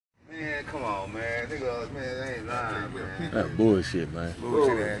nigga, man, I ain't lying, man. That bullshit, man.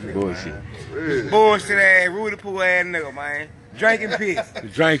 Bullshit ass nigga. Bullshit. Really? Bullshit ass, Rudy Poo ass nigga, man. Drinking piss.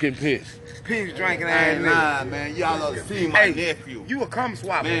 Drinking piss. Piss drinking I ass ain't nigga. lying, man. Y'all ought to see my nephew. You a cum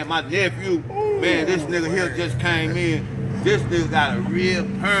swapper. Man, my nephew, man, this nigga here just came in. This nigga got a real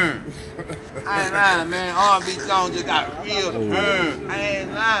perm. I ain't lying, man. R&B song just got a real perm. I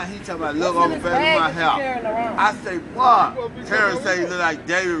ain't lying. He talking about look on the face of my house. I say, what? Terrence say he look like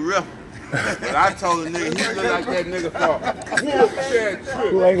David Ruffin. But I told the nigga he look like that nigga from Wolfshed Trip.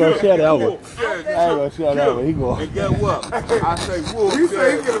 Who ain't gonna share that one? I ain't gonna share that one. He going. And guess what? I say Wolfshed. He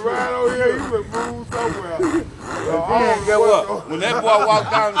said he get a ride over here, he would move somewhere. And guess what? When that boy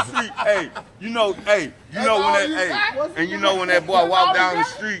walk down the street, you know when that boy walk down the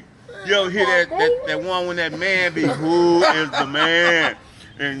street, you'll hear that one when that man be, who is the man?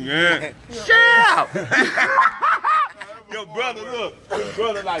 And yeah, shout! Yo, brother, look, your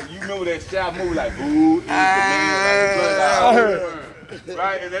brother, like, you know that shout move, like, who is the man? Like,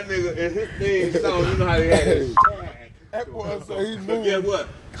 right? And that nigga, and his thing song, you know how they had it. That boy said he But moved. guess what?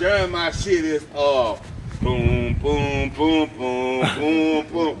 Jeremiah shit is, boom, boom, boom, boom, boom,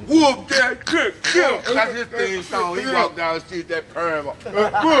 boom. Whoop that chick, kill. That's his theme song. He walked down the street, that perm. Whoop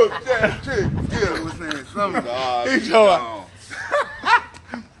that chick, kill. He was saying something. He's going.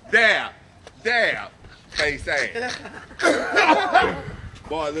 Dab, face ass.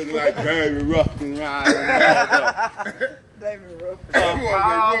 Boy looking like David Ruffin riding. David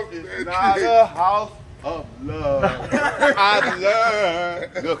Ruffin. Not a house of love. I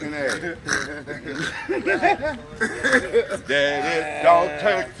love looking at it. That it don't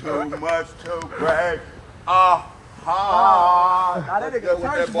take too much to break a heart. Now that nigga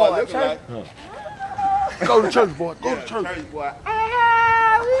What church that boy boy, looking church. like. Go to church, boy. Go Yeah, to church. boy.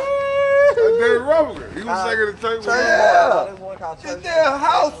 That's David Ruffin. He was singing the church boy. There's one called Is church. there a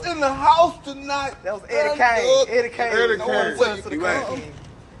house in the house tonight? That was Eddie Kane. Eddie Kane. Eddie No one Kane. listens to the Right. Kane.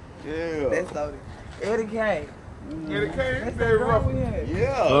 Yeah. That's loaded. Eddie Kane. Eddie Kane, That's David the Ruffin. we had.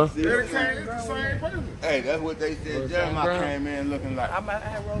 Yeah. See? Eddie Kane is the same person. Hey, that's what they said. Jeremiah came in looking like. I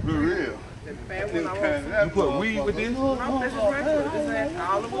wrote For real. the fat one. I wrote. You put weed with this? No, this is regular. This is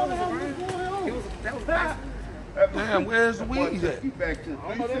all the ones around. It was that was nice. Damn, where's the weed at? He back to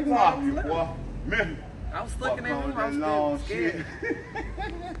 3-6 Mafia, boy. Man, I was looking at him. I that was long still shit. scared. I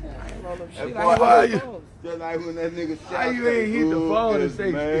ain't roll up That shit. boy, I how ain't you? roll Just like when that nigga shot. How you ain't hit the phone and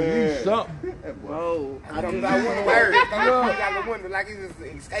say at least something? Bro, I don't know. I wonder where. I got the window like it's an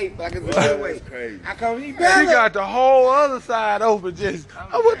escape, like it's a getaway. That's crazy. I come, he She back. got the whole other side open just,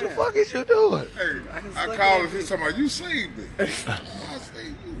 oh, what the fuck is you doing? Hey, I called him, he talking about, you saved me. I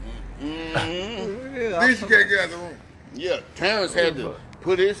saved you. Then you can't get out the room. Yeah, Terrence had to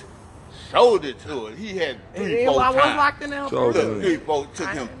put his shoulder to it. He had I 3-4 was times. locked in there. So- Look, 3-4 took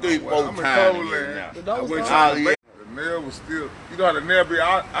him 3-4 I'm a times. cold to get lad. now. The doors I went closed. to the nail was still, you know how the nail be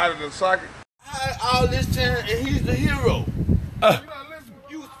out of the socket? All this time, and he's the hero. You not listen.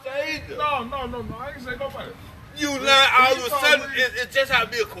 You saved him. No, I ain't say nobody. You not all of a sudden, it just had to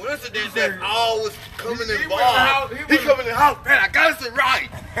be a coincidence that all was coming involved. He coming in the house, man, I got us a right.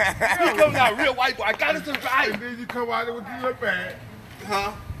 He coming out real white boy, I got us a And right. then you come out there with the little bag.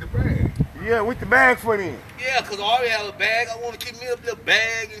 Huh? The bag. Yeah, with the bag for them. Yeah, because I already have a bag. I want to keep me a little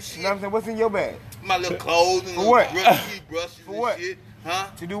bag and shit. You know what I'm saying? What's in your bag? My little clothes and For little what? brushes For and what? shit. Huh?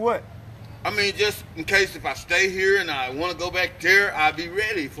 To do what? I mean, just in case if I stay here and I want to go back there, I'll be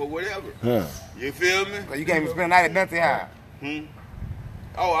ready for whatever. Huh. You feel me? Cause you can't even spend the night at Dante High.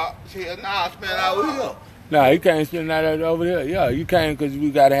 Oh, I spent out here. Nah, you can't spend the night over there. Yeah, you can't because we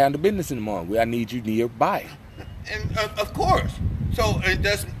got to handle business in the morning. I need you nearby. And of course. So, and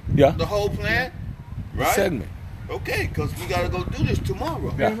that's Yeah. the whole plan, right? Segment. Okay, because we got to go do this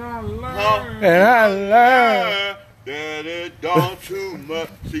tomorrow. Yeah. And I learned. Huh? And I learned. That it don't too much.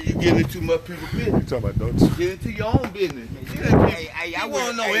 So you get into my people business. Talking about don't you? Get into your own business. You want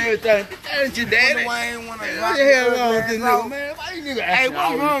to know everything. That ain't your daddy. I ain't want to What the hell wrong with this nigga, man? Why you nigga Hey, asking what's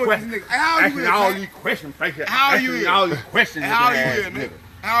all wrong these with questions? this nigga? How old you Asking is, all man? these questions, face it. How old you Asking is? all these questions. How old you ass is, nigga?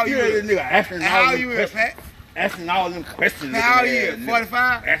 How old You you hear is? this nigga asking How all old them you is, questions. Pat? Asking all them questions. How old you looking is? ass nigga.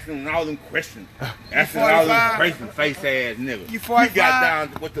 45? Asking all them questions. Asking all them 45? question face ass nigga. You 45? He got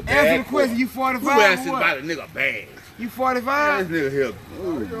down with the bag. Answer the question. You 45 Who or asking what? about a nigga bag? You This 45? nigga here.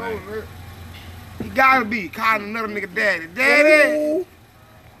 Ooh, man. You gotta be calling another nigga daddy. Daddy!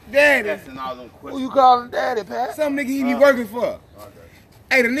 Daddy! Asking all them Who questions. you calling daddy, Pat? Some nigga he be working for.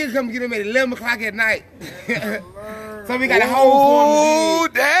 Hey, the nigga come get him at 11 o'clock at night. So we got a whole Ooh,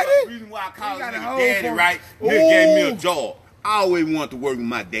 daddy? Reason why I call You got this a nigga whole daddy, phone. right? Nigga gave me a job. I always wanted to work with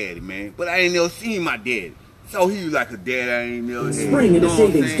my daddy, man. But I ain't never seen my daddy. So he was like a dad I ain't never had. Spring in the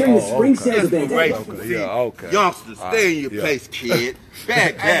savings during the spring sales event. Yeah, okay. Youngsters, stay in your place, kid.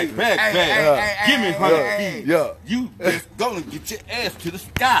 Back. Give me 100 feet. Yeah. You just gonna get your ass to the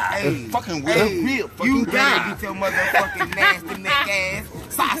sky. Fucking with a real fucking You guy. gotta get your motherfucking nasty neck ass,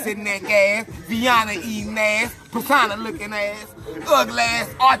 saucy neck ass, Viana eating ass, Persona looking ass, ugly ass,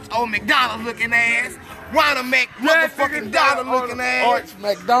 Arch O. McDonald looking ass, Ronald Mac motherfucking Donald looking ass. Arch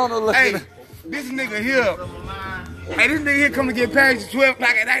McDonald looking. Hey, this nigga here. Hey, this nigga here come to get paid at 12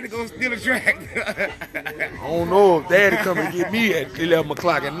 o'clock at night to go steal a track. I don't know if daddy come and get me at 11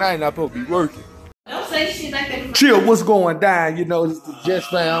 o'clock at night and I'm supposed to be working. Don't say shit like that. Chill, what's going down? You know, it's the Just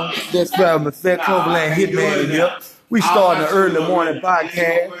Found Effect Overland Hitman in here. We starting an early morning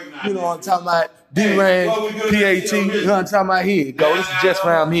podcast. You know what I'm talking about? D-Rain, PAT. You know what I'm talking about? Here you go. This is Just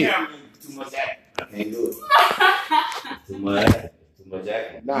Found here. Too much acting. I can't do it. Too much acting.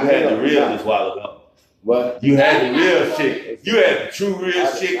 You had the realness while ago. What? You had the real shit. You had the true real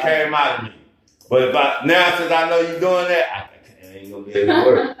shit came out of me. But now since I know you doing that, it ain't gonna be able to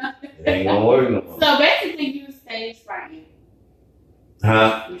work. It ain't gonna work no more. So basically, you stage frightened.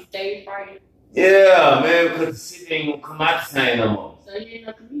 Huh? You stage frightened. Yeah, man, because the shit ain't gonna come out the same no more. So you ain't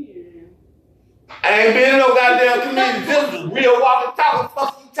no comedian. I ain't been no goddamn comedian. This was real walking talk. What the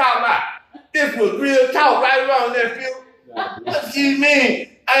fuck you talking about? This was real talk right around that field. What you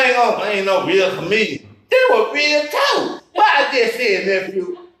mean? I ain't no real comedian. They were real talk. What I just said,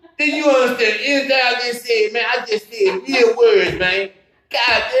 nephew? Did you understand anything I just said, man? I just said real words, man.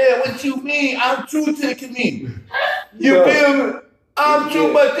 God damn, what you mean? I'm true to the comedian. You feel me? I'm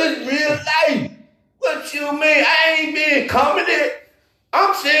true, but this real life. What you mean? I ain't being comedy.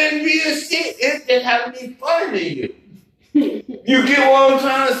 I'm saying real shit. It just has to be funny to you. You get what I'm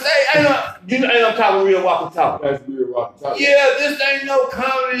trying to say? Ain't I'm talking real walking talk. That's real walking talk. Yeah, this ain't no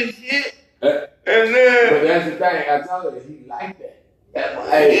comedy shit. And But then, that's the thing. I told you, he liked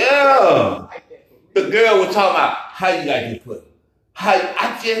that. yeah. The girl was talking about how you like your pussy. How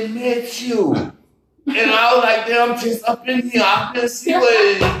I just met you. And I was like, damn, I'm just up in here. I'm gonna see what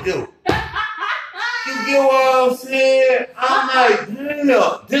it do. You get what I'm saying? I'm like,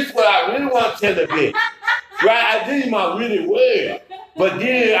 damn, this is what I really want to tell the bitch. Right? I did my really well. But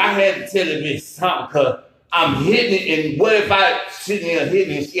then I had to tell the bitch something because I'm hitting it, and what if I sitting here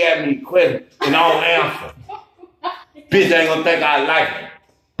hitting and she asked me a question and I don't answer? Bitch ain't gonna think I like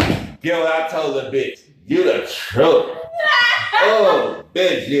it. Get what I told the bitch? You the truth. Oh,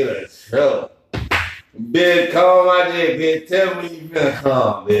 bitch, you the truth. Bitch, come out there, bitch. Tell me you finna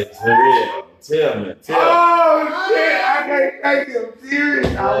come, bitch. For real. Tell me. Oh shit, I can't take him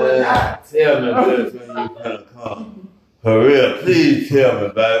serious. I will not. Tell me, bitch, when you finna come. For real, please tell me,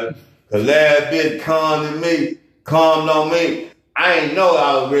 baby. Cause last bitch calmed on me. I ain't know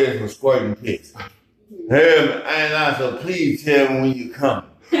I was ready for squirting piss. Hear me? I ain't lying, so please tell me when you coming.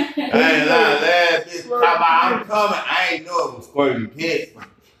 I ain't lying, last bitch talking about I'm coming. I ain't know it was squirting piss.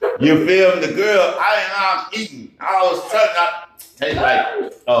 You feel me? The girl, I'm eating. All of a sudden, I taste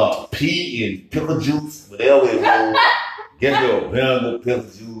like pea and pickle juice, whatever it was. Get your vinegar, pickle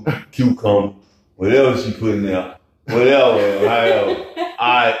juice, cucumber, whatever she put in there. Whatever.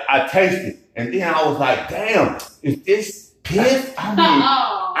 I tasted, and then I was like, damn, is this piss?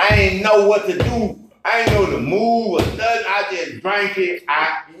 I ain't know what to do. I ain't know the move or nothing. I just drank it.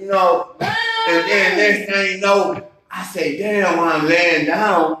 And then next thing you know, I say, damn, when I'm laying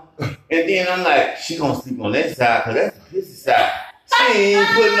down, and then I'm like, she gonna sleep on that side, cause that's the pissy side.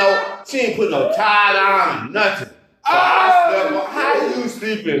 She ain't put no tie on or nothing. So I slept on, how you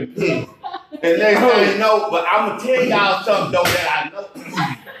sleeping? And next thing you know, but I'm gonna tell y'all something though that I know.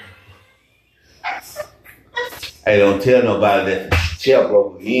 Hey, don't tell nobody that the chair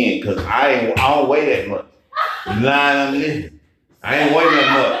broke again, cause I don't weigh that much. You lying, I'm listening. I ain't weigh that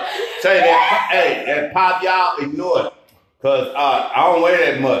much. Say that, hey, that pop y'all ignore it, cause I don't weigh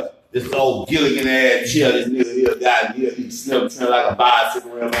that much. This old Gilligan ass chair, this nigga here got here, he slim trim like a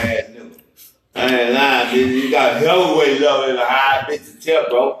bicycle rim ass nigga. I ain't lying, bitch. You got hell weight level in a high bitch chair,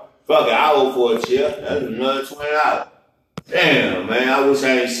 bro. Fuck an hour for a chair. That's another $20. Damn, man. I wish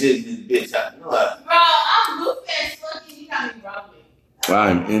I ain't sitting this bitch out. You know what? Bro, I'm goofy as fuck and you got me wrong with.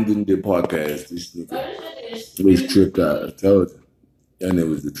 I'm ending the podcast. This nigga was tripped out. I told you. And it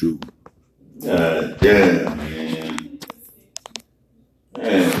was the truth. Damn, man.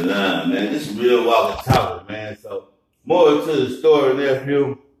 Man, nah, man. This is real walking topic, man. So, more to the story,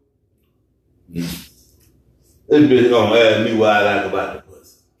 nephew. This bitch gonna ask me what I like about the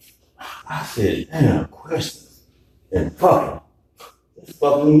pussy. I said, damn, questions. And fuck. It's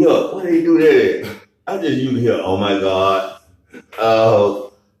fucking me up. What do you do that? I just you hear, oh my God.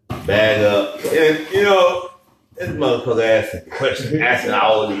 Oh, bag up. And, you know, This motherfucker asking questions, asking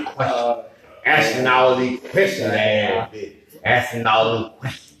all these questions. Asking all these questions, ass bitch. Asking all these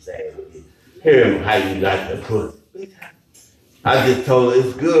questions, ass bitch. Hear him how you like to put it. I just told her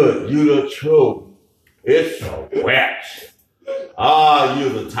it's good. You the truth. It's so wet. Ah, you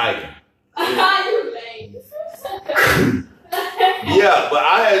the tiger. You lame. Yeah, but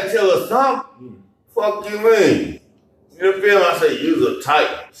I had to tell her something. Fuck you mean? You feel me? I say, you's a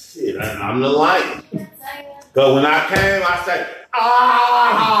tiger. Shit, I'm the lion. Because when I came, I said,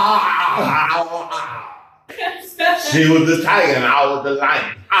 she was the tiger and I was the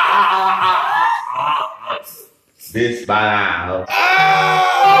lion. This by now.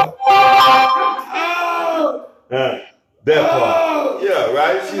 That part. Yeah,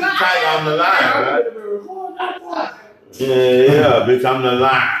 right? She's the tiger, I'm the lion, right? Yeah, bitch, I'm the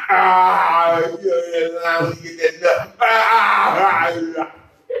lion. You're the lion when you get that nut.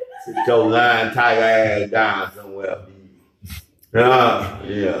 Sit your lion tiger ass down somewhere.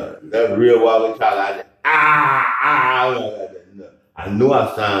 Yeah, that's real Wally Cow like that. I knew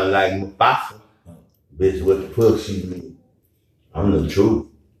I sounded like Mufasa. Bitch, what the fuck she mean? I'm the truth.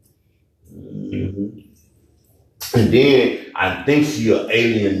 And then I think she an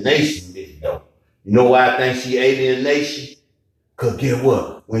alien nation, bitch, though. You know why I think she alien nation? Cause get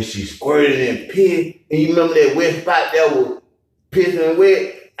what? When she squirted and pissed, and you remember that wet spot that was pissing and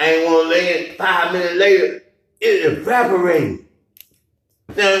wet, I ain't wanna lay it 5 minutes later, it evaporated.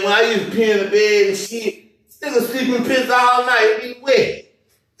 Now when I used to pee in the bed and shit, nigga sleep and piss all night, it be wet.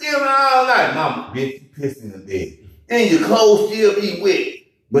 Still all night. Mama, bitch, you pissed in the bed. And your clothes still be wet.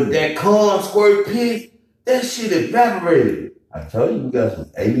 But that corn squirt piss, that shit evaporated. I told you we got some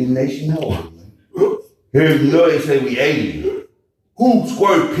alien nation hoes, man. Here, you know they say we alien. Who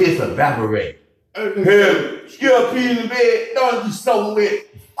squirt piss evaporate? Here, still pee in the bed, don't be so wet.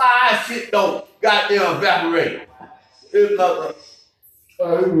 Why shit don't goddamn evaporate? It's not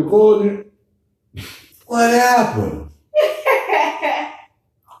You recording? What happened?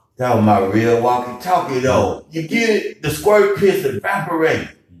 That was my real walkie-talkie though. You get it? The squirt piss evaporate.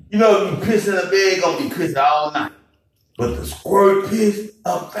 You know, if you piss in the bed, you're gonna be pissing all night. But the squirt piss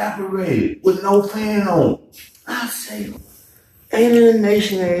evaporated with no fan on. I say, alien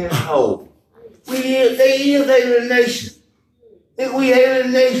nation asshole. They is alien nation. Think we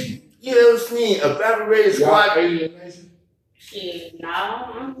alien nation. You ever seen evaporated squat? Alien nation? Shit, no, I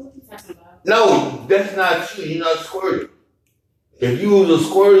don't know what you're talking about. No, that's not you. You're not squirting. If you was a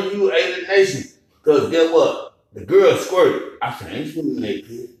squirter, you alien nation. Because guess what? The girl squirted. I said, I ain't swimming in that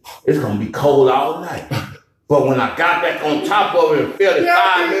pit. It's going to be cold all night. But when I got back on top of it and felt it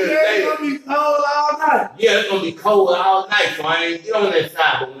 5 minutes later. It's going to be cold all night. Yeah, it's going to be cold all night. So I ain't get on that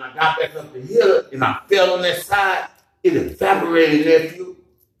side. But when I got back up the hill and I fell on that side, it evaporated, nephew.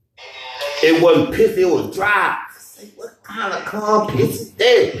 It wasn't piss, it was dry. I said, what kind of calm piss is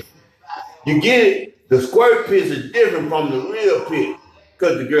that? You get it? The squirt piss is different from the real piss.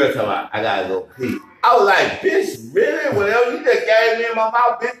 Because the girl told me, I gotta go pee. I was like, bitch, really? Whatever you just gave me in my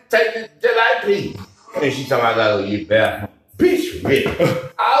mouth, bitch, take it till I pee. And she told me I gotta go use the bathroom. Bitch, really?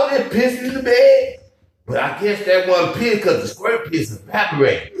 I was just pissing in the bed. But I guess that wasn't piss because the squirt piss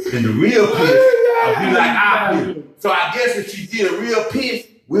evaporated. And the real piss, I'll be like, So I guess if she did a real piss,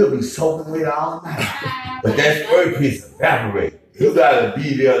 we'll be soaking with it all night. But that squirt piss evaporated. You gotta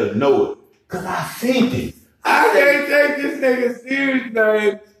be there to know it. Cause I seen it. I can't take this nigga serious,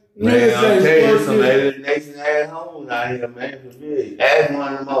 man. Man, I'm telling you, some alien nation assholes out here, man, for me. Ask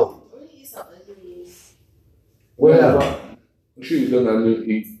one of them over. Well, she was gonna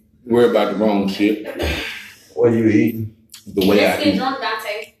eat. Worry about the wrong shit. What are you eating? The way I eat. Drunk,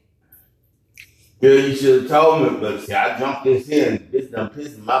 Dante. Girl, you should have told me, but see, I jumped this in. This done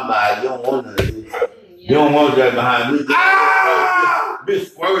pissed in my mind. You don't want none of this. You don't want that behind me. Bitch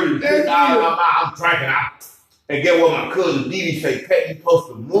squirting, piss out of my mouth. I'm drinking out. And get what my cousin Dee say, Pat, you supposed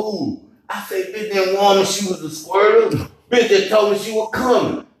to move. I say, bitch didn't warn me she was a squirter. Bitch just told me she was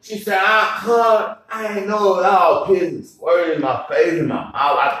coming. She said, I'm coming. I ain't know it all. Piss and squirting in my face and my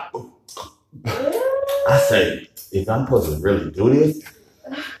mouth. I say, if I'm supposed to really do this?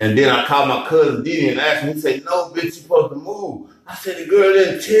 And then I called my cousin Dee and asked me, he said, no, bitch, you supposed to move. I said, the girl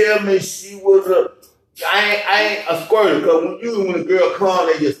didn't tell me she was I ain't a squirter, because when a girl come,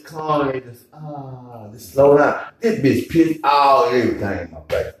 they just slow down. This bitch pissed all everything in my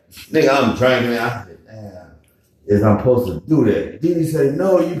face. Nigga, I'm drinking. I said, damn, is I'm supposed to do that? Then he said,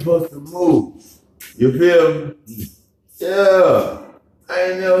 no, you supposed to move. You feel me? Yeah. I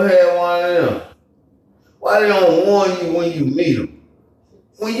ain't never had one of them. Why they don't warn you when you meet them?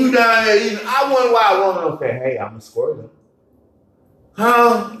 When you down there eating, I wonder why I want them to say, hey, I'm a squirter.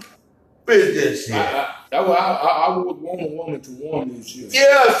 Huh? Bitch, that shit. That's why I would want a woman to warm this shit.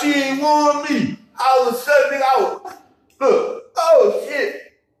 Yeah, she ain't warm me. All of a sudden, nigga, I was, look, oh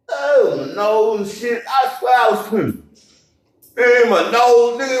shit. Oh, nose shit. I swear I was swimming. In my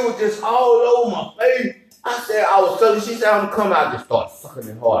nose, nigga, it was just all over my face. I said, I was sucking. She said, I'm gonna come out and start sucking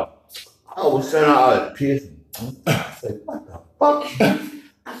it hard. I was saying, I was pissing. I said, what the fuck?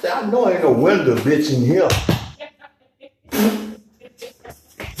 I said, I know ain't no window, bitch, in here.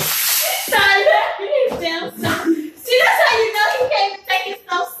 See, that's how you know he can't even take it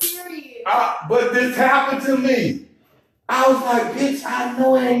so serious. But this happened to me. I was like, bitch, I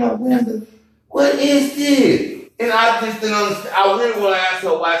know ain't no window. What is this? And I just didn't understand. I really want to ask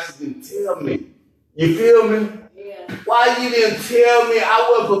her why she didn't tell me. You feel me? Yeah. Why you didn't tell me? I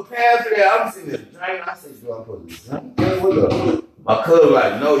wasn't prepared for that. I'm sitting there drinking. I said, you I'm supposed to drink? What up? My cousin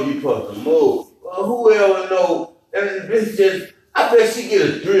like, no, you supposed to move. Well, who ever know? And this just, I bet she get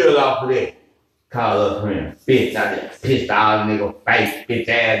a thrill off of that. Call her friend, bitch, I just pissed all nigga face, bitch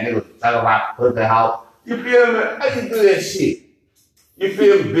ass nigga, talk about put the house. You feel me? How you do that shit? You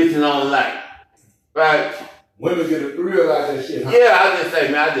feel me? Bitching on life. Right? Women get a thrill out of that shit, huh? Yeah, I just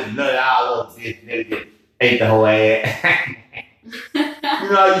say, man, I just nutted all over this nigga, just ate the whole ass. You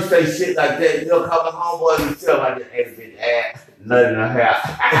know how you say shit like that? You know, call the homeboy and tell I just ate a bitch ass, nutted in her hair.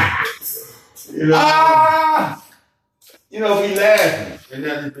 You know? You know, we laughing. And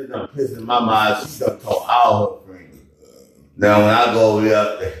then this bitch done pissed in my mind. She done told all her friends. Now, when I go over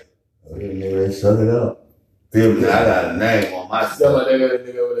there, nigga, suck it up. Feel me? I got a name on my Tell my stuff.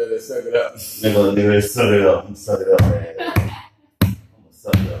 nigga over there that suck it up. Nigga, suck it up. I'm suck it up, man. I'm gonna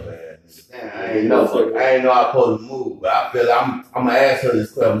suck it up, man. Damn, I ain't know I supposed to move, but I feel like I'm gonna ask her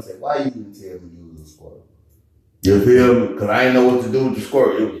this question. I'm gonna say, why you didn't tell me you was a squirt? You feel me? Because I ain't know what to do with the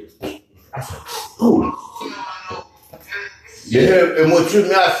squirt. I said, ooh. Yeah, and what you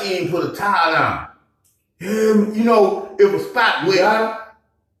mean, I seen him put a towel on. Yeah, you know, it was spot wet.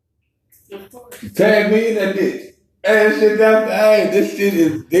 Tag me in that bitch. Hey, that shit down. Hey, this shit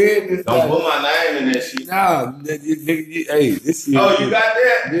is dead. This Don't put my name in that shit. Nah, hey, this shit. Oh, you got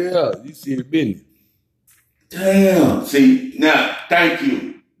that? Yeah, you see the business. Damn. See, now, thank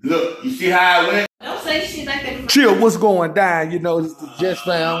you. Look, you see how I went? Don't say shit like that. Chill, what's going down? You know, it's the Just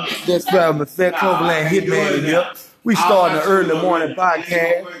Found Effect Cloverland Hitman in here. We starting the early morning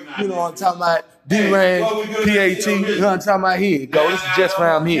podcast. You know what I'm talking about? D-Rain, PAT, you know what I'm talking about? Here you go. This is Just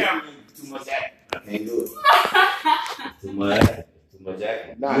Found here. Too much acting. I can't do it. Too much acting. Too much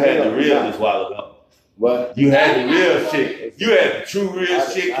acting. You had the real this while ago. What? You had the real shit. You had the true real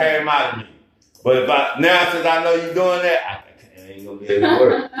shit came out of me. But now since I know you're doing that, it ain't gonna be able to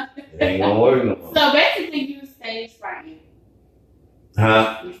work. It ain't gonna work no more. So basically, you stage frightened.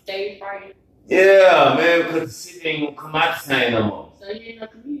 Huh? You stage frightened. Yeah, man, because the shit ain't gonna come out the same no more. So you ain't no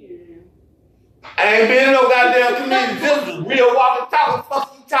comedian. I ain't been in no goddamn community. This was real walking talk. What the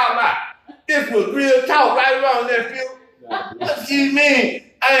fuck you talking about? This was real talk right around that field. What you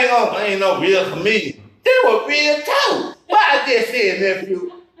mean? I ain't no real comedian. They were real talk. What I just said,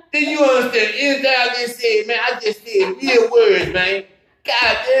 nephew. Did you understand anything I just said, man? I just said real words, man.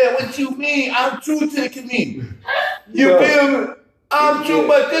 God damn, what you mean? I'm true to the community. You feel me? I'm true,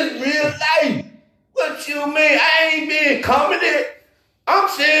 but this real life. What you mean? I ain't being comedy. I'm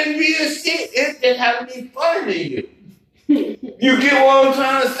saying real shit. It just have to be funny to you. You get what I'm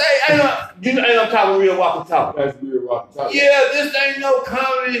trying to say? You know, I'm talking real walking talk. That's real walking talk. Yeah, this ain't no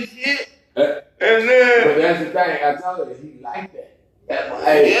comedy shit. And But then, that's the thing. I told her he liked that.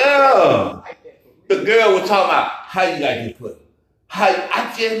 yeah. The girl was talking about how you like to put.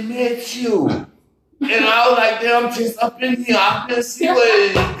 I just met you. And I was like, damn, I'm just up in here. I'm gonna see what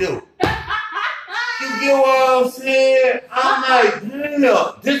it is you do. You get what I'm saying? I'm like,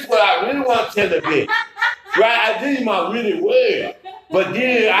 damn, this is what I really want to tell the bitch. Right? I did my really well. But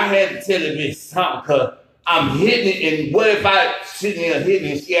then I had to tell the bitch something because I'm hitting it. And what if I sitting there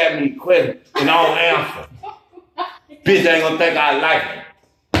hitting and she asked me a question and I don't answer? Bitch ain't gonna think I like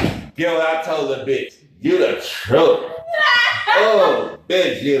it. Get what I told the bitch? You the truth. Oh,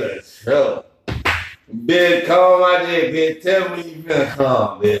 bitch, you the truth. Bitch, come out there, bitch. Tell me you finna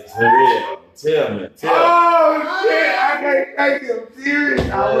come, bitch. For real. Tell me. Oh, shit. I can't take him serious.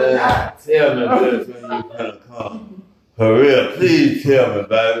 I will not. Tell me, bitch, when you finna come. For real, please tell me,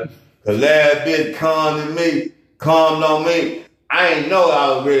 baby. Cause last bitch calmed on me. I ain't know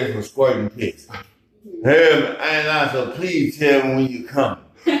I was ready for squirting pics. Hear me? I ain't lying, so please tell me when you coming.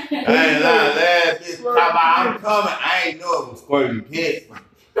 I ain't lying, last bitch talking about I'm coming. I ain't know it was squirting pics.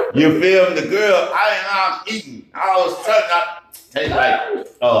 You feel me? The girl, I'm eating. All of a sudden, I taste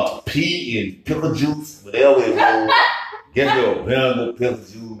like pea and pickle juice, whatever it was. Get your vinegar, pickle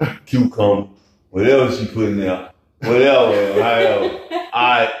juice, cucumber, whatever she put in there, whatever.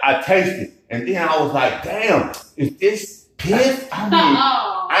 I tasted, and then I was like, damn, is this piss? I mean,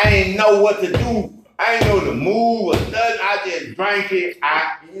 I ain't know what to do. I ain't know to move or nothing. I just drank it.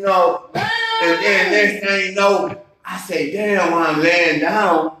 And then next thing you know, I say, damn, while I'm laying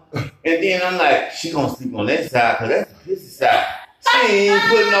down, and then I'm like, she gonna sleep on that side, cause that's the pissy side. She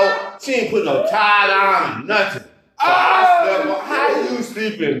ain't put no tie on or nothing. So I slept on, how you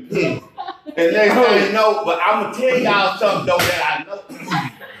sleep in peace? And next thing you know, but I'm gonna tell y'all something though that I know.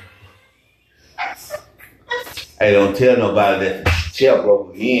 Hey, don't tell nobody that the chair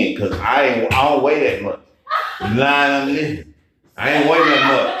broke again, cause I don't weigh that much. You lying on me? I ain't weighing that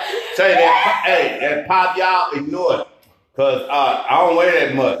much. Say that, hey, that pop y'all ignore it, cause I don't weigh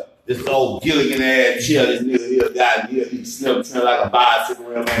that much. This old Gilligan ass chair, this nigga here got here, he slim trim like a bicycle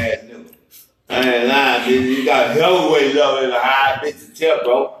rim ass nigga. I ain't lying, bitch. You got hell of weight up in the high bitch chair,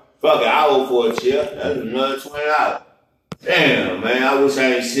 bro. Fuck it, I owe for a chair. That's another $20. Damn, man, I wish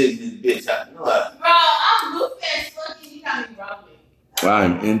I ain't shitting this bitch out. Bro, I'm goofy as fuck and you got me wrong with.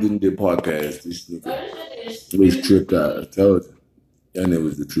 I'm ending the podcast. This nigga was tripped out. I told you. And it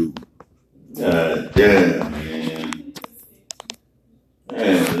was the truth. God damn, man.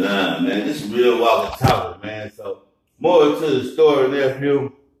 Man, nah, man. This is real walking talking, man. So, more to the story,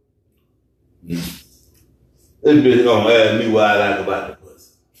 nephew. This bitch gonna ask me what I like about the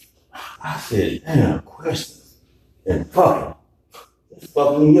pussy. I said, damn, questions. And fucking. It's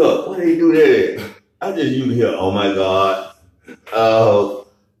fucking me up. What do you do that? I just used to hear, oh my God. Oh,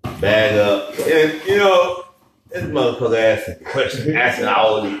 bag up. And, you know, this motherfucker asking questions, asking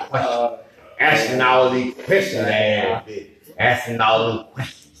all these questions, asking all these questions, ass bitch. Asking all these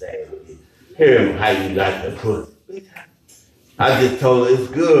questions, ass bitch. Hear him how you like the pussy. I just told her it's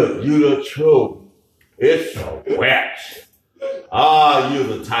good. You the truth. It's so wet. Ah, you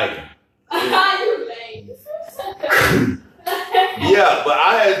the tiger. You lame. Yeah, but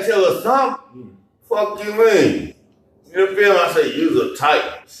I had to tell her something. Fuck you mean? You feel me? I say, you's a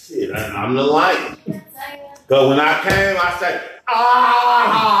tiger. Shit, I'm the lion. Because when I came, I said,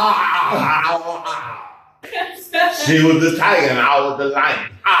 she was the tiger and I was the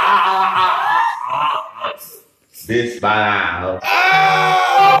lion. Bitch by now.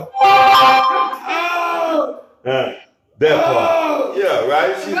 That part. Yeah,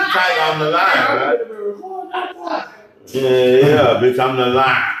 right? She's the tiger, I'm the lion, right? Yeah, bitch, I'm the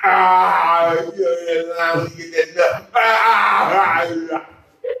lion. Yeah, lion, we get that nut.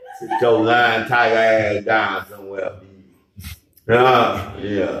 Sit your lion tiger ass down somewhere.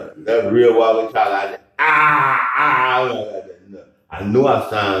 Yeah, that's real walking child. I knew I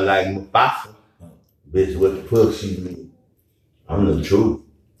sounded like Mufasa. Bitch, what the fuck she mean? I'm the truth.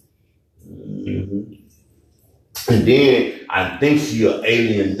 Mm-hmm. And then I think she an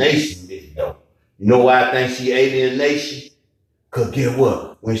alien nation, bitch, though. You know why I think she alien nation? Cause get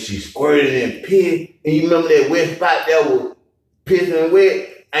what? When she squirted and pissed, and you remember that wet spot that was pissing wet,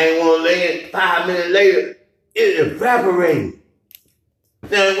 I ain't wanna lay it 5 minutes later, it evaporated.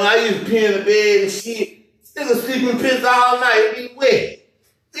 Then when I used to pee in the bed and shit, nigga sleep and piss all night, it be wet.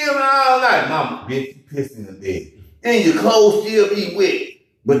 Still all night. Mama, bitch, you piss in the bed. Then your clothes still be wet.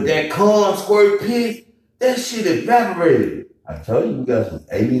 But that corn squirt piss, that shit evaporated. I told you we got some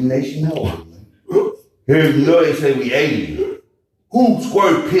alien nation hoes, man. Here you know they say we alien. Who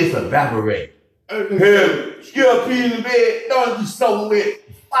squirt piss evaporate? Here, still pee in the bed, don't be so wet.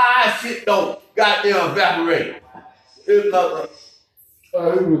 Why shit don't goddamn evaporate? It's not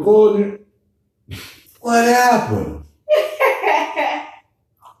Are you recording? What happened?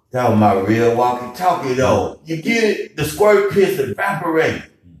 That was my real walkie-talkie though. You get it? The squirt piss evaporate.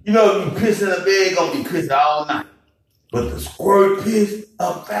 You know, if you piss in the bed, gonna be pissing all night. But the squirt piss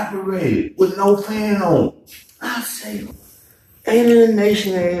evaporated with no fan on. I say, alien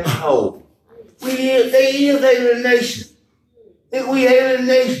nation asshole. They is alien nation. We alien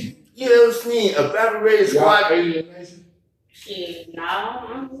nation. You ever seen evaporated squat? Alien nation? Shit, no, I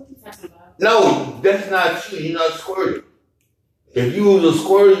don't know what you're talking about. No, that's not you. You're not squirting. If you was a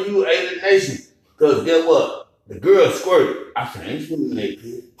squirter, you alien nation. Because guess what? The girl squirted. I said, ain't swimming that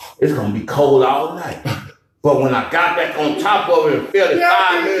kid. It's going to be cold all night. But when I got back on top of it and felt it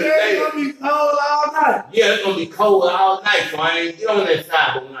 5 minutes later. It's going to be cold all night. Yeah, it's going to be cold all night, so I ain't get on that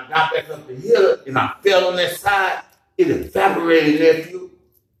side. But when I got back up the hill and I fell on that side, it evaporated, nephew.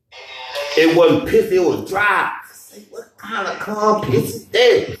 It wasn't piss, it was dry. I said, what kind of calm piss is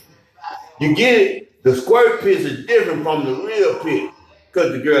that? You get it? The squirt piss is different from the real piss.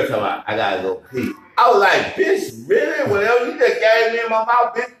 Because the girl told me, I got to go pee. I was like, bitch, really? Whatever you just gave me in my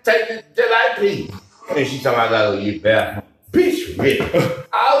mouth, bitch, take it till I pee. And she told me, I got to go use the bathroom. Bitch, bitch.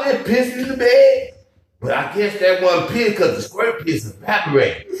 All this piss in the bed. But I guess that wasn't piss because the squirt piss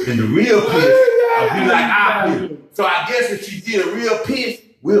evaporated. And the real piss will be like our piss. So I guess if she did a real piss,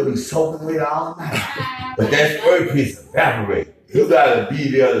 we'll be soaking with it all night. But that squirt piss evaporated. You gotta be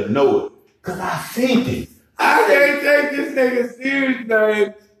there to know it. Cause I seen it. I can't take this nigga serious,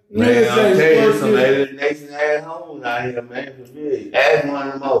 man. Man, I'm telling you, some alienation ass homes out here, man, for me. Ask one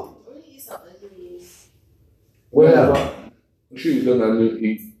of them over. Whatever. She was looking at me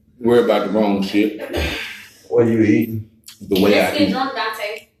eat. Worry about the wrong shit. What are you eating? The way I eat. Drunk,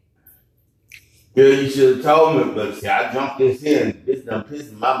 Dante. Yeah, you should have told me, but see, I jumped this in. This done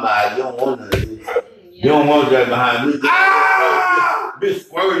pissing my mind. You don't want none of this. You don't want that behind me. Bitch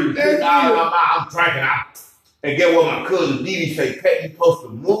squirting, piss out of my mouth. I'm drinking out. And get what my cousin Dee say, Pat, you supposed to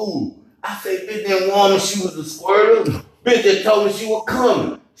move. I said, bitch didn't warn me she was a squirter. Bitch just told me she was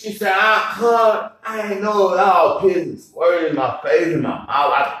coming. She said, I ain't know it all pissing, squirting in my face, in my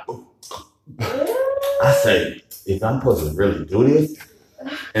mouth. I say, if I'm supposed to really do this?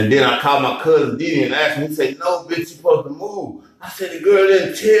 And then I called my cousin Dee and asked me, he said, no, bitch, you supposed to move. I said, the girl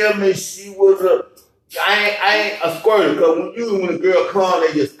didn't tell me she was I ain't a squirter, because when a girl come,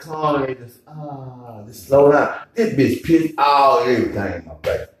 they just slow down. This bitch pissed all everything in my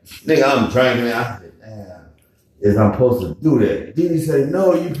face. Nigga, I'm drinking it. I said, damn, if I'm supposed to do that. Then he said,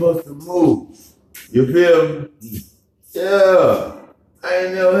 no, you supposed to move. You feel me? Yeah. I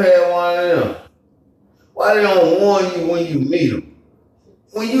ain't never had one of them. Why they don't warn you when you meet them?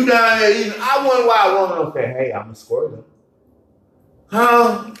 When you down there eating, I wonder why I want them to say, hey, I'm a squirter.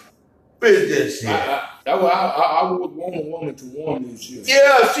 Huh? Bitch, that shit. I would want a woman to warn me shit.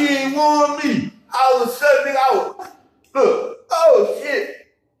 Yeah, she ain't warned me. All of a sudden, nigga, look, oh shit.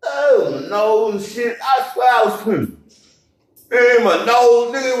 Oh, nose shit. I swear I was swimming. And my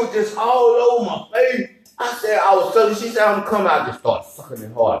nose, nigga, was just all over my face. I said, I was suddenly, she said, I'm coming out, just start sucking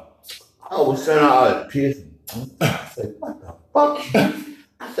it hard. I was saying, I was pissing. I said, what the fuck?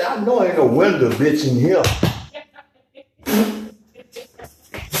 I said, I know ain't no window bitch in here.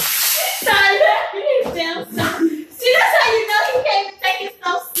 See, that's how you know he can't even take it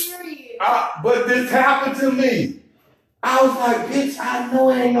so serious. But this happened to me. I was like, bitch, I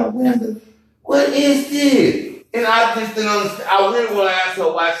know ain't no window. What is this? And I just didn't understand. I really want to ask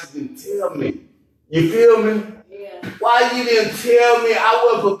her why she didn't tell me. You feel me? Yeah. Why you didn't tell me? I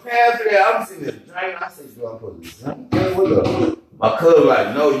wasn't prepared for that. I'm sitting there drinking. I said, girl, I'm supposed to drink. What up? My cousin like,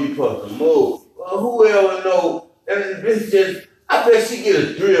 no, you supposed to move. Well, who ever know? And this bitch just, I bet she get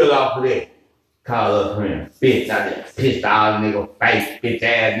a thrill off of that. Call her friend. Bitch, I just pissed all nigga face, bitch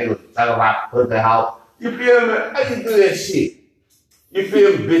ass nigga, suck about pussy house. You feel me? I can do that shit. You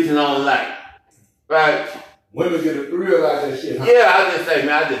feel me? Bitching on life. Right? Women get a thrill out of that shit, huh? Yeah, I just say,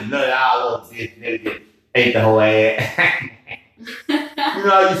 man, I just nutted all over this nigga, just ate the whole ass. You know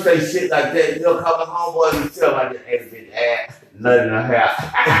how you say shit like that? You know, call the homeboys and tell I just ate a bitch ass, nutted in her hair.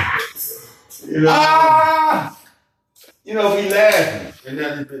 You know? You know, we laughing. And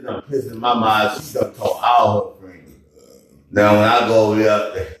then this bitch done pissing my mind. She done told all her friends. Now, when I go over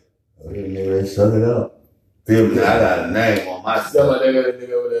there, nigga, suck it up. Feel me? I got a name on my stuff. Somebody got a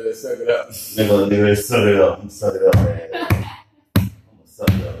nigga over there that suck it up. Nigga, suck it up. I'm suck it up, man. I'm gonna suck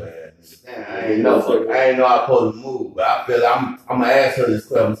it up, man. Damn, I ain't know I was supposed to move, but I feel I'm gonna ask her this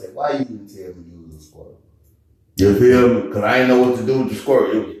question and say, why you didn't tell me you was a squirt? You feel me? Because I ain't know what to do with the squirt.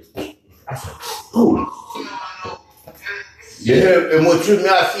 I said, ooh. Yeah, and what tripped me,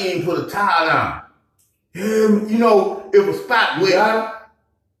 I seen him put a towel down. Yeah, you know, it was spot wet.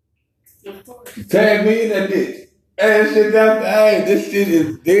 Tag me in that bitch. Hey, shit, hey, this shit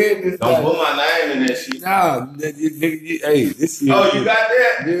is dead. Don't put my name in that shit. Nah, nigga, hey, this shit. Oh, you got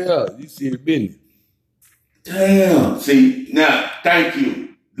that? Yeah, you see the business. Damn. See, now, thank you.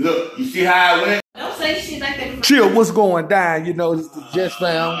 Look, you see how I went? Don't say shit like that. Chill, what's going down? You know, it's the Just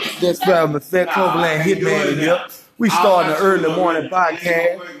Found Effect Cloverland Hitman in here. We starting an early morning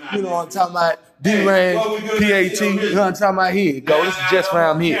podcast. You know what I'm talking about? D-Rain, PAT. You know what I'm talking about? Here you go. This is Just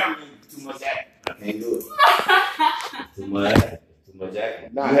Found here. Too much acting. I can't do it. Too much acting. Too much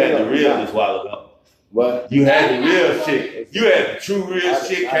acting. You had the real this while ago. What? You had the real shit. You had the true real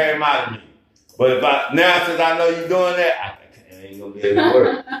shit came out of me. But if now since I know you doing that, it ain't gonna be able to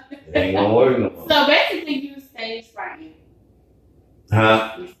work. It ain't gonna work no more. So basically you stage frightened.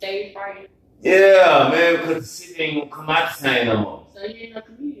 Huh? You stage frightened. Yeah, man, because the shit ain't gonna come out the same no more. So you ain't no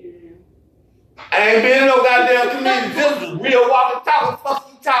comedian. I ain't been no goddamn comedian. This was real walking talk. What the fuck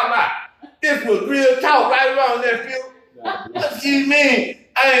you talking about? This was real talk right around there, Phil. What you mean?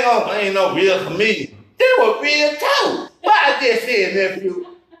 I ain't no real comedian. This was real talk. What I just said, nephew?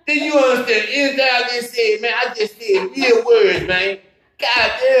 Did you understand anything I just said, man? I just said real words, man.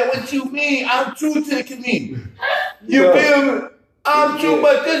 God damn, what you mean? I'm true to the community. You feel me? I'm true,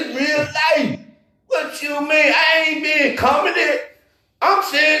 but this real life. What you mean? I ain't being comedy. I'm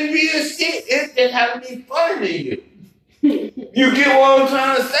saying real shit. It's just having me funny to you. You get what I'm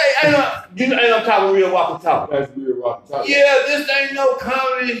trying to say? Ain't no talking real walkie talkie. That's real rock talk. Yeah, this ain't no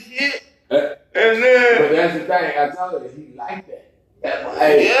comedy shit. And But then, that's the thing. I told her he liked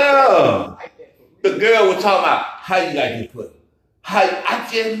that. yeah. The girl was talking about how you like this pussy. How I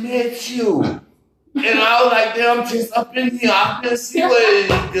just met you. And I was like, damn, I'm just up in here. I'm gonna see what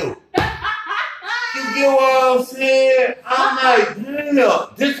it do. You get what I'm saying? I'm like,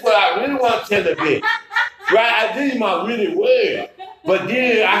 damn, this is what I really want to tell the bitch. Right? I did my really word. But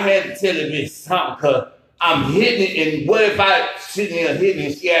then I had to tell the bitch something because I'm hitting it. And what if I sitting here hitting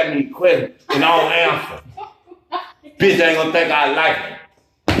and she asked me a question and I don't answer? Bitch ain't gonna think I like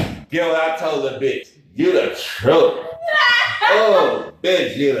it. Get what I told the bitch? You the truth. Oh,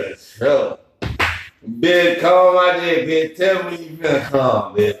 bitch, you the truth. Bitch, come out there, bitch. Tell me you finna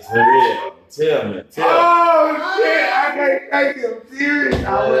come, bitch. For real. Tell me. Oh shit! I can't take him serious.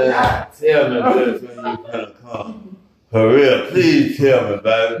 I was not. Tell me, bitch, when you finna come. For real, please tell me,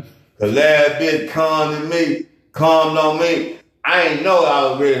 baby. Cause last bitch calmed on me. I ain't know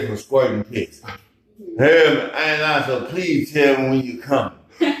I was ready for squirting pics. Hear me? I ain't lying, so please tell me when you coming.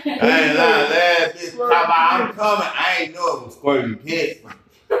 I ain't lying, last bitch talking about I'm coming. I ain't know it was squirting pics.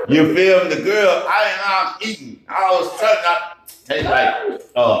 You feel me? The girl, I'm eating. I was turning up. Taste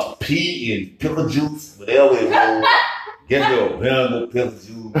like pea and pickle juice, whatever it was. Get your vinegar, pickle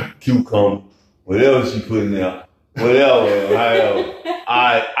juice, cucumber, whatever she put in there. Whatever.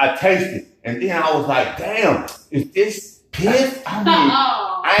 I tasted. And then I was like, damn, is this piss?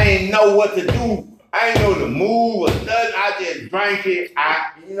 I ain't know what to do. I ain't know the move or nothing. I just drank it.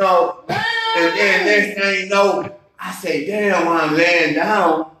 And then next thing you know, I say, damn, when I'm laying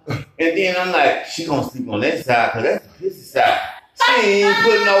down. And then I'm like, she gonna sleep on that side, cause that's the pissy side. She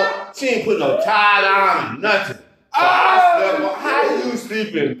ain't put no tie on or nothing. So I slept on, how you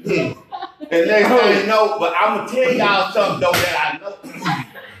sleeping? And next thing you know, but I'm gonna tell y'all something though that I know.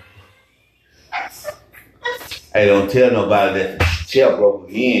 Hey, don't tell nobody that the chair broke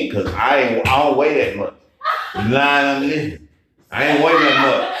again, cause I don't weigh that much. You lying, I'm listening. I ain't weigh that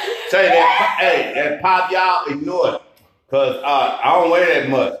much. Say that, hey, that pop y'all, ignore it. Cause I don't weigh that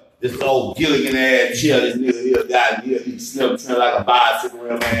much. This old Gilligan ass chair, this nigga here got here, he slim trim like a bicycle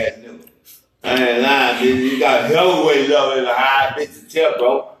rim ass nigga. I ain't lying, bitch. You got hell of weight up in the high bitch chair,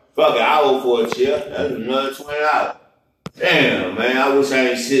 bro. Fuck it, I owe for a chair. That's another $20. Damn, man, I wish I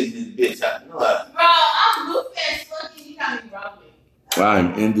ain't sitting this bitch out. You know what? Bro, I'm goofy as fuck and you got me wrong with.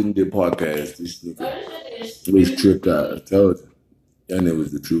 I'm ending the podcast. This nigga was tripped out. I told you. And it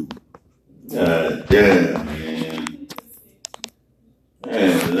was the truth. God damn, man.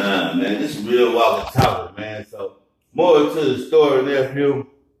 Man, nah, man, this is real walking topic, man. So, more to the story, nephew.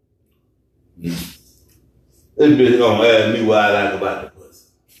 This bitch gonna ask me what I like about the pussy.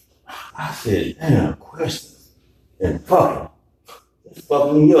 I said, damn, questions. And fuck him. It's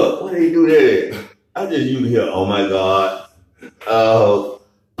fucking me up. Why they do that? I just used to hear, oh my God. Oh,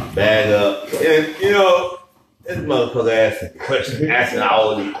 bag up. And, you know, this motherfucker asking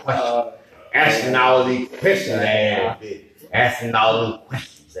all these questions. Asking all these questions, ass bitch. Asking all those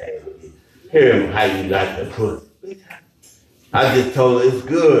questions, ass bitch. Hear him how you like the pussy. I just told her it's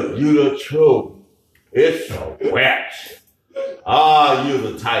good. You the truth. It's so wet. Ah, you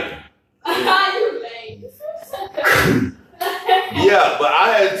the tiger. You lame. Yeah, but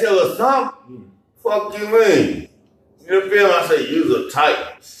I had to tell her something. Fuck you mean? You feel me? I say, you the tiger.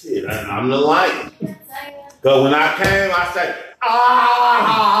 Shit, I'm the lion. Because when I came, I said,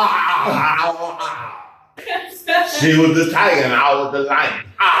 ah. She was the tiger and I was the lion.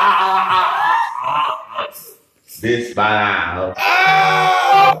 Bitch by now.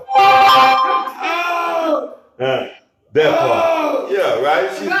 That part. Yeah, right?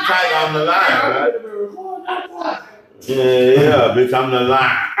 She's the tiger, I'm the lion, right? Yeah, bitch, I'm the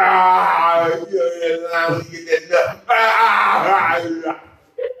lion. Yeah, lion, when you get that nut.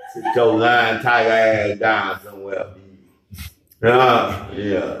 Sit your lion tiger ass down somewhere.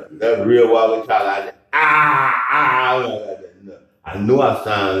 Yeah, that's real walking child like that. I knew I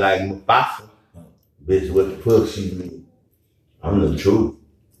sounded like Mufasa. Bitch, what the fuck she mean? I'm the truth.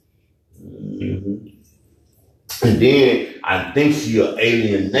 Mm-hmm. And then I think she an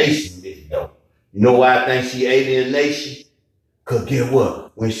alien nation, bitch, though. You know why I think she alien nation? Cause get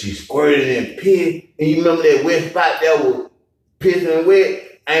what? When she squirted and pissed, and you remember that wet spot that was pissing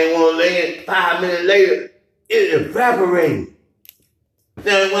wet, I ain't wanna lay it 5 minutes later, it evaporated.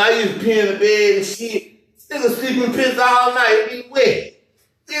 Then when I used to pee in the bed and shit, nigga sleep and piss all night, it be wet.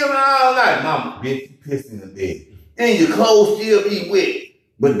 Still all night. Mama, bitch, you piss in the bed. Then your clothes still be wet.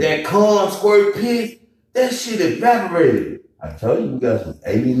 But that corn squirt piss, that shit evaporated. I told you we got some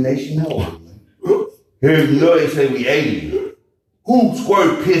alienation hoes. Here you know they say we alien. Who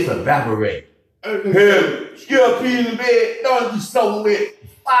squirt piss evaporate? Here, still pee in the bed, don't be so wet.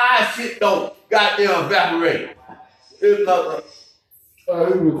 Why shit don't goddamn evaporate? It's not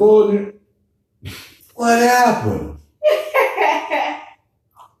you recording? What happened?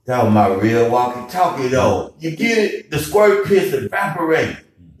 That was my real walkie-talkie though. You get it? The squirt piss evaporate.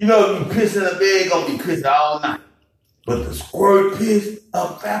 You know, if you piss in the bed, gonna be pissing all night. But the squirt piss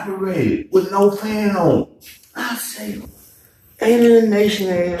evaporated with no fan on. I say, alien nation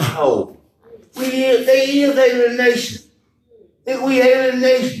asshole. They is alien nation. Think we alien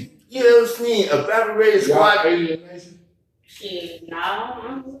nation. You ever seen evaporated squat? Alien nation? Shit, no, I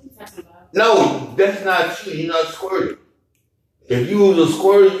don't know what you're talking about. No, that's not you. You're not squirting. If you was a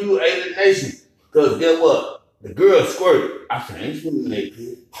squirter, you alien nation. Because guess what? The girl squirted. I said, I ain't swimming in that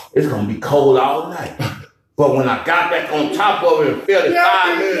pit. It's going to be cold all night. But when I got back on top of it and felt it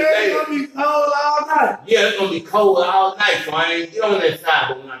 5 minutes later. It's going to be cold all night. Yeah, it's going to be cold all night, so I ain't get on that side.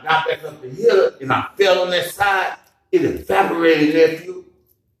 But when I got back up the hill and I fell on that side, it evaporated, nephew.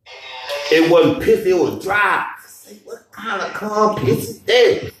 It wasn't piss, it was dry. I said, what kind of calm piss is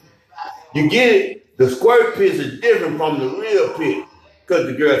that? You get it? The squirt piss is different from the real piss. Because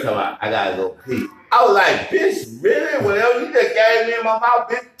the girl told me, I got to go pee. I was like, bitch, really? Whatever you just gave me in my mouth,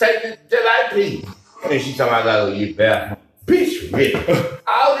 bitch, take it just like pee. And she told me I gotta go use the bathroom. Bitch, really?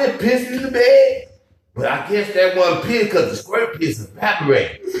 I was just pissing in the bed. But I guess that wasn't piss because the squirt piss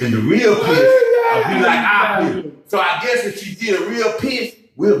evaporated. And the real piss will be like our piss. So I guess if she did a real piss,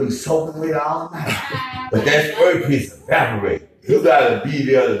 we'll be soaking with all night. But that squirt piss evaporated. You gotta be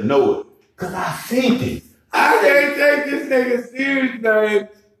there to know it. Because I seen it. I can't take this nigga serious, man.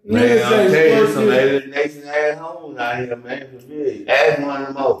 Man, I'm telling you, some alien nation assholes out here, man, for real. Ask one of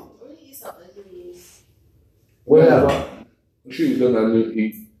them over. Whatever. She was nothing to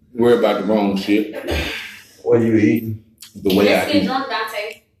eat. Worry about the wrong shit. What are you eating? The way I eat. Drunk,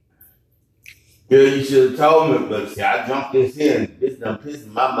 Dante. Girl, you should have told me, but see, I jumped this in. This done pissed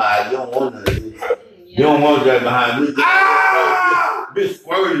my mind. You don't want none of this. You don't want that behind me. Bitch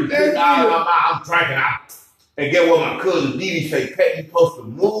squirting, piss out of my mouth. I'm drinking out. And get what my cousin Dee say, Pat, you supposed to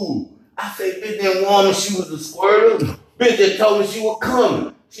move. I say, bitch didn't warn me she was a squirter. Bitch just told me she was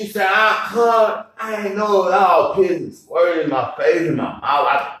coming. She said, I'm coming. I ain't know it all. Piss and squirting in my face and my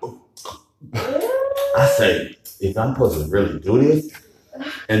mouth. I say, if I'm supposed to really do this?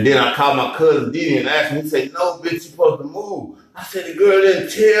 And then I called my cousin Dee and asked me, he said, no, bitch, you supposed to move. I said, the girl didn't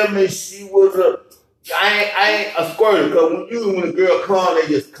tell me she was I ain't a squirter, because when a girl come, they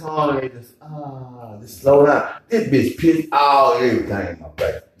just slow down. This bitch pissed all everything in my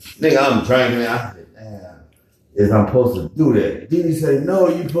face. Nigga, I'm drinking. I said, damn, is I'm supposed to do that? Then he said, no,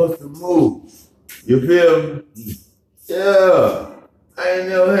 you supposed to move. You feel me? Yeah. I ain't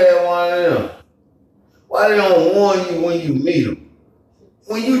never had one of them. Why they don't warn you when you meet them?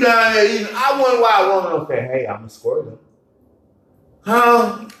 When you down there eating, I wonder why a woman don't say, hey, I'm a squirter.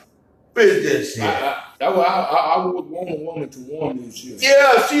 Huh? Bitch, that shit. I would want a woman to warn me and shit.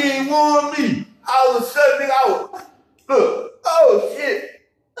 Yeah, she ain't warned me. All of a sudden, nigga, look, oh shit.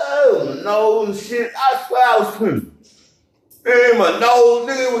 Oh, nose shit. I swear I was swimming. In my nose,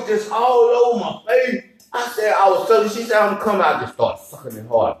 nigga, it was just all over my face. I said, I was sucking. She said, I'm coming. I just started sucking it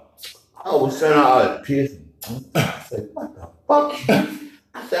hard. I was saying, I was pissing. I said, what the fuck?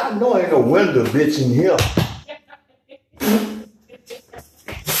 I said, I know ain't no window bitch in here.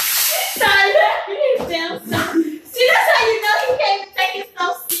 See, that's how you know he can't take it so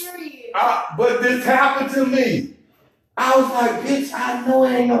serious. But this happened to me. I was like, bitch, I know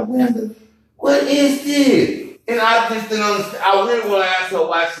ain't no window. What is this? And I just didn't understand. I really want to ask her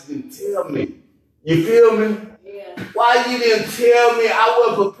why she didn't tell me. You feel me? Yeah. Why you didn't tell me? I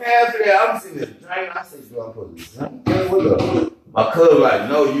wasn't prepared for that. I'm sitting there drinking. I said, girl, I'm supposed to drink. What up? My cousin like,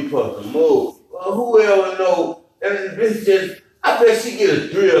 no, you supposed to move. Well, who ever know? And this bitch just, I bet she get a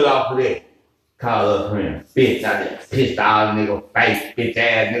thrill off of that. Call her friend. Bitch, I just pissed all nigga face, bitch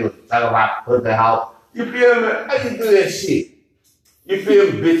ass nigga, talk about pussy house. You feel me? I can do that shit. You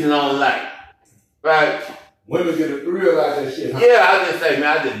feel me? Bitching on life. Right? Women get a thrill out of that shit. Huh? Yeah, I just say,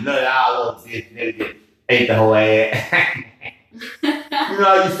 man, I just nutted all over this nigga, just ate the whole ass. You know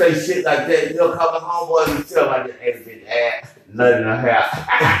how you say shit like that? You know, call the homeboys and tell I just ate a bitch ass, nut in her hair.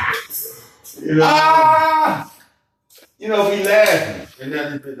 You know? You know, we laughing. And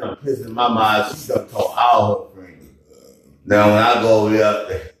then this bitch done pissing in my mind. She done told all her friends. Now when I go over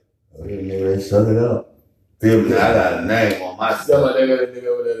there, nigga, they suck it up. Feel me? I got a name on my Some stuff. nigga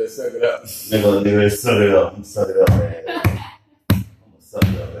over there that suck it up. Nigga, they suck it up. I'm suck it up, man. I'm gonna suck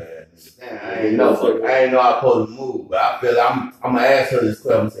it up, man. Damn, I ain't know I supposed to move, but I feel I'm gonna ask her this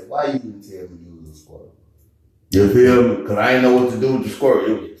question and say, why you didn't tell me you was a squirt? You feel me? Cause I ain't know what to do with the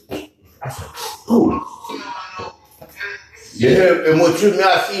squirt. I said, oh. Yeah, and what you mean,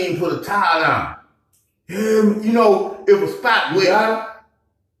 I seen him put a towel down. Yeah, you know, it was spot with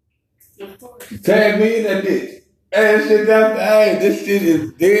Tag me in that bitch. Hey, this shit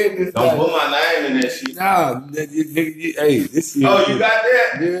is dead. Don't put my name in that shit. Nah, hey, this shit. Oh, you got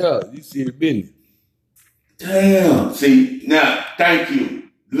that? Yeah, you see the business. Damn. See, now, thank you.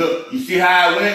 Look, you see how I went?